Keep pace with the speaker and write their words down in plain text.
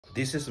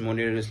This is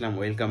Monirul Islam,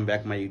 welcome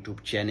back my YouTube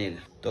channel.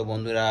 তো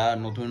বন্ধুরা,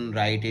 নতুন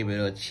রাইডে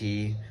বেরোচ্ছি।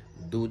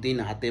 দুদিন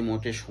হাতে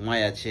মোটে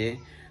সময় আছে।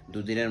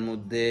 দুদিনের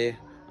মধ্যে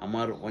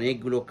আমার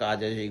অনেকগুলো কাজ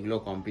আছে, এগুলো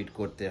কমপ্লিট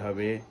করতে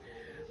হবে।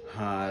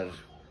 আর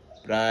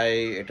প্রায়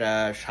এটা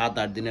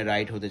 7-8 দিনের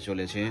রাইড হতে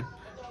চলেছে,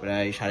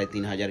 প্রায়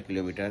 3500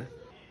 কিলোমিটার।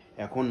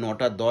 এখন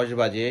 9:10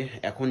 বাজে।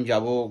 এখন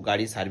যাব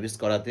গাড়ি সার্ভিস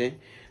করাতে,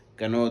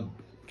 কেন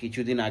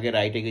কিছুদিন আগে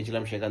রাইডে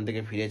গেছিলাম, সেখান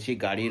থেকে ফিরেছি।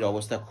 গাড়ির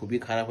অবস্থা খুবই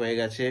খারাপ হয়ে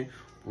গেছে,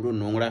 পুরো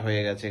নোংরা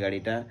হয়ে গেছে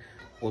গাড়িটা।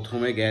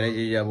 প্রথমে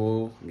গ্যারেজে যাব,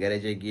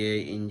 গ্যারেজে গিয়ে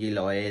ইঞ্জিন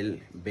অয়েল,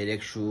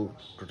 ব্রেক শু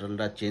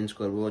টোটালটা চেঞ্জ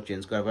করব।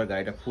 চেঞ্জ করার পর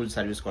গাড়িটা ফুল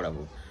সার্ভিস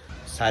করাবো।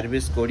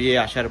 সার্ভিস করিয়ে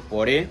আসার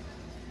পরে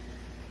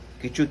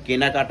কিছু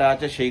কেনাকাটা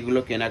আছে, সেইগুলো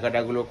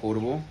কেনাকাটাগুলো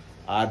করব।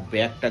 আর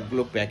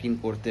ব্যাগটাগুলো প্যাকিং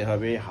করতে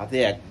হবে। হাতে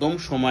একদম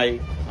সময়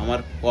আমার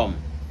কম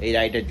এই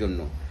রাইডের জন্য,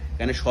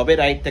 কেন সবে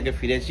রাইড থেকে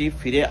ফিরেছি,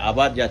 ফিরে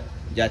আবার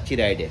যাচ্ছি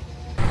রাইডে।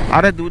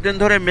 আরে দুদিন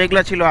ধরে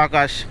মেঘলা ছিল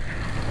আকাশ,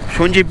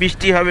 শুনছি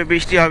বৃষ্টি হবে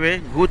বৃষ্টি হবে।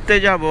 ঘুরতে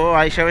যাব,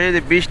 আর হিসাবে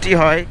যদি বৃষ্টি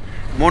হয়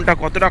মনটা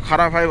কতটা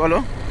খারাপ হয় বলো।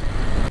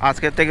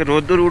 আজকের থেকে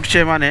রোদ্দুর উঠছে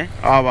মানে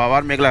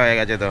আবার মেঘলা হয়ে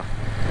গেছে। তো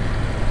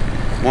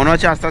মনে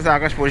হচ্ছে আস্তে আস্তে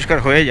আকাশ পরিষ্কার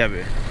হয়ে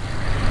যাবে।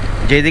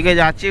 যেদিকে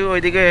যাচ্ছি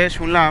ওইদিকে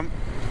শুনলাম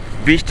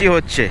বৃষ্টি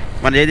হচ্ছে,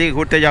 মানে যেদিকে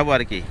ঘুরতে যাব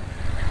আর কি,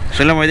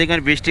 শুনলাম ওইদিকে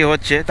বৃষ্টি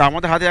হচ্ছে। তো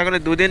আমাদের হাতে এখন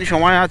 2 দিন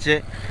সময় আছে।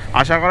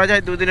 আশা করা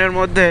যায় 2 দিনের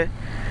মধ্যে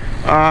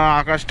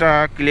আকাশটা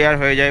ক্লিয়ার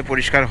হয়ে যায়,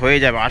 পরিষ্কার হয়ে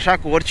যাবে, আশা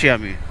করছি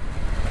আমি।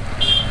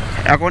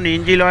 এখন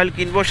ইঞ্জিন অয়েল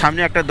কিনবো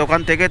সামনে একটা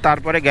দোকান থেকে,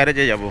 তারপরে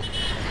গ্যারেজে যাব।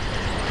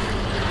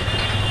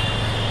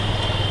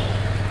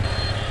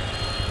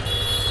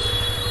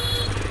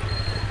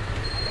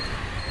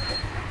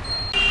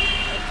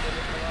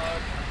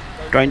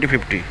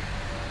 $20.50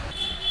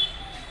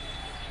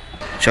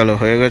 চলো,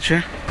 হয়ে গেছে।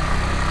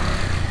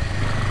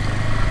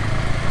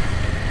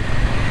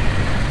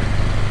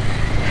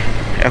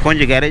 এখন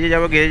যে গ্যারেজে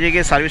যাব, গ্যারেজে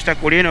গিয়ে সার্ভিসটা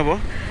করিয়ে নেবো।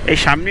 এই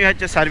সামনেই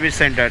হচ্ছে সার্ভিস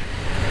সেন্টার,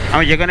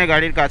 আমি যেখানে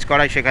গাড়ির কাজ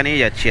করাই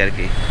সেখানেই যাচ্ছি আর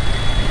কি।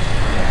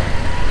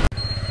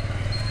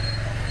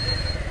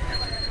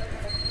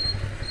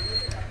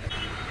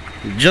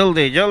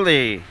 জলদি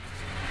জলদি।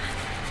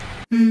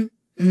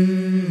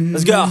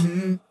 Let's go.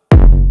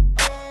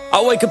 I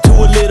wake up to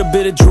a little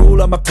bit of drool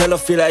on my pillow,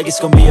 feel like it's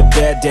gonna be a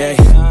bad day.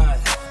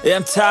 Yeah,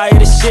 I'm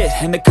tired of shit,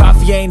 and the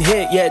coffee ain't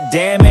hit yet,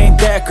 damn ain't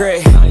that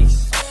great.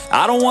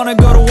 I don't wanna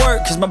go to work,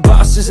 cause my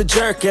boss is a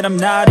jerk, and I'm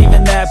not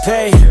even that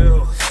paid.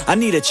 I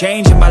need a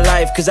change in my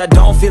life, cause I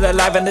don't feel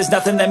alive, and there's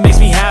nothing that makes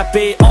me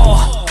happy.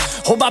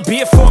 Hold my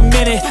beer for a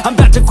minute, I'm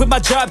about to quit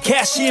my job,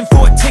 cash in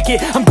for a ticket.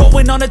 I'm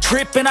going on a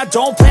trip and I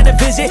don't plan to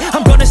visit.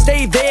 I'm gonna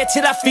stay there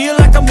till I feel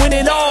like I'm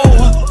winning,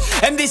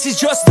 and this is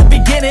just the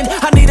beginning.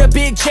 I need a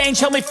big change,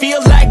 help me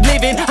feel like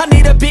living. I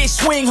need a big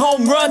swing,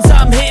 home runs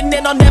I'm hitting,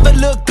 and I'll never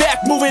look back,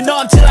 moving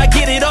on till I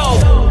get it all.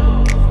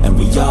 And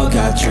we all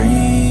got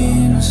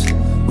dreams,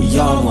 we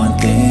all want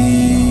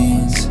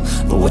things,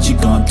 but what you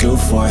gonna do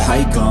for it? How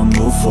you gonna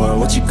move for it?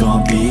 What you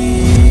gonna be?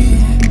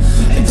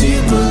 And do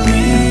you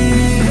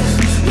believe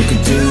you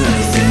can do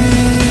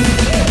anything?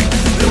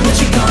 But what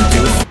you gonna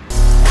do?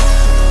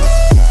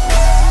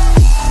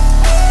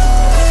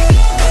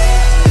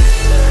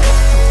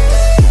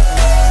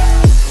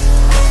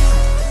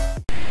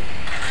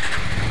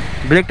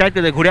 Break tight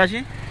করে ঘুরে আসি।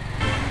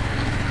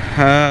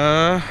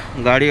 হ্যাঁ,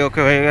 গাড়ি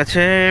ওকে হয়ে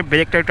গেছে।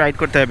 ব্রেকটা tight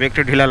করতে হবে,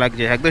 ব্রেকটা ঢিলা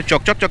লাগছে, একদম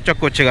চকচক চকচক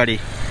করছে গাড়ি।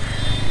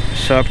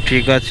 সব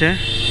ঠিক আছে।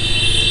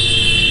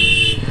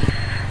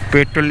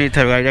 পেট্রোল নিতে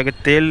হবে, গাড়িটাকে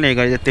তেল নেই,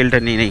 গাড়িতে তেলটা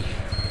নিয়ে নেই।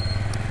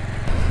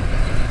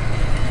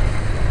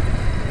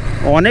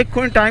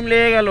 অনেকক্ষণ টাইম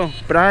লেগে গেল,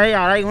 প্রায়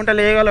 2.5 ঘন্টা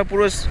লেগে গেল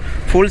পুরো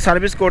ফুল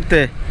সার্ভিস করতে।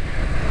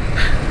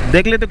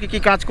 দেখলে তো কী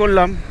কাজ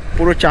করলাম।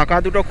 পুরো চাকা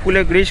দুটো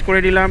খুলে গ্রিস করে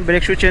নিলাম,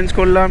 ব্রেক শু চেঞ্জ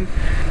করলাম,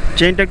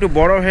 চেনটা একটু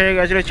বড় হয়ে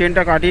গেছিলো,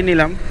 চেনটা কাটিয়ে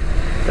নিলাম,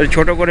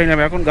 ছোটো করে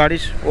নিলাম। এখন গাড়ি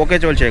ওকে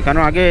চলছে,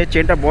 কারণ আগে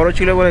চেনটা বড়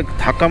ছিল বলে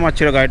ধাক্কা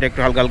মারছিল গাড়িটা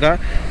একটু হালকা হালকা,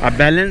 আর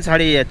ব্যালেন্স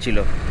হারিয়ে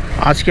যাচ্ছিলো।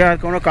 আজকে আর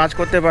কোনো কাজ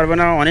করতে পারবে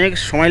না, অনেক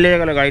সময় লেগে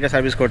গেলো গাড়িটা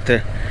সার্ভিস করতে।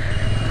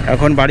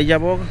 এখন বাড়ি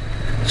যাব,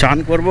 চান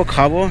করব,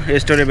 খাবো,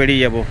 স্টোরে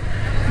বেরিয়ে যাব।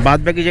 বাদ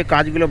বাকি যে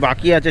কাজগুলো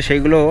বাকি আছে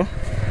সেইগুলো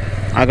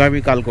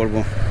আগামীকাল করব।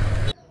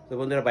 তো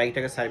বন্ধুরা,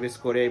 বাইকটাকে সার্ভিস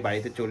করে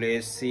বাড়িতে চলে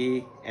এসেছি।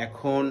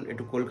 এখন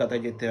একটু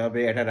কলকাতায় যেতে হবে,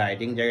 একটা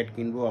রাইডিং জ্যাকেট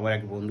কিনবো আমার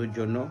এক বন্ধুর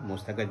জন্য,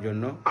 মোস্তাকের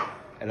জন্য।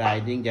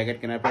 রাইডিং জ্যাকেট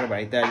কেনার পরে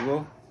বাড়িতে আসবো।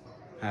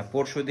 হ্যাঁ,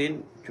 পরশু দিন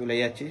চলে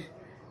যাচ্ছি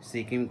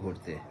সিকিম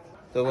ঘুরতে।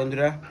 তো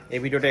বন্ধুরা, এই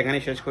ভিডিওটা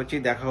এখানেই শেষ করছি,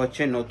 দেখা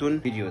হচ্ছে নতুন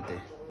ভিডিওতে।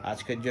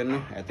 আজকের জন্য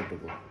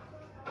এতটুকু।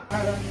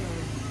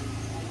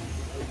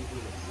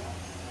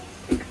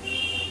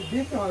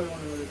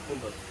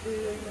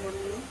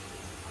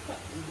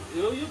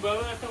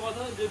 একটা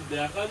কথা, যে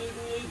দেখা যদি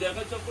তুমি এই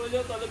দেখার চক্করে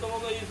যাও, তাহলে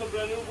তোমাকে এইসব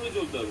ব্র্যান্ডের উপরে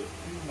চলতে হবে।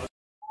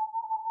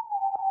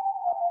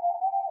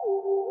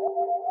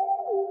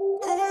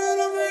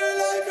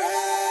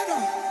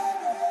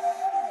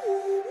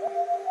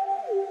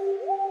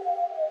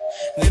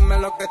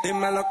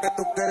 Dime lo que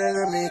tú quieres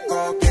de mi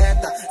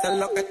coqueta. Sé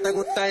lo que te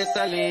gusta es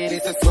salir y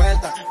se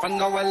suelta.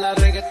 Cuando baila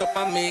reggaetón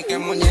pa' mí que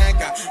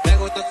muñeca. Me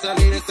gusta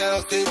salir y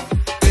seducir.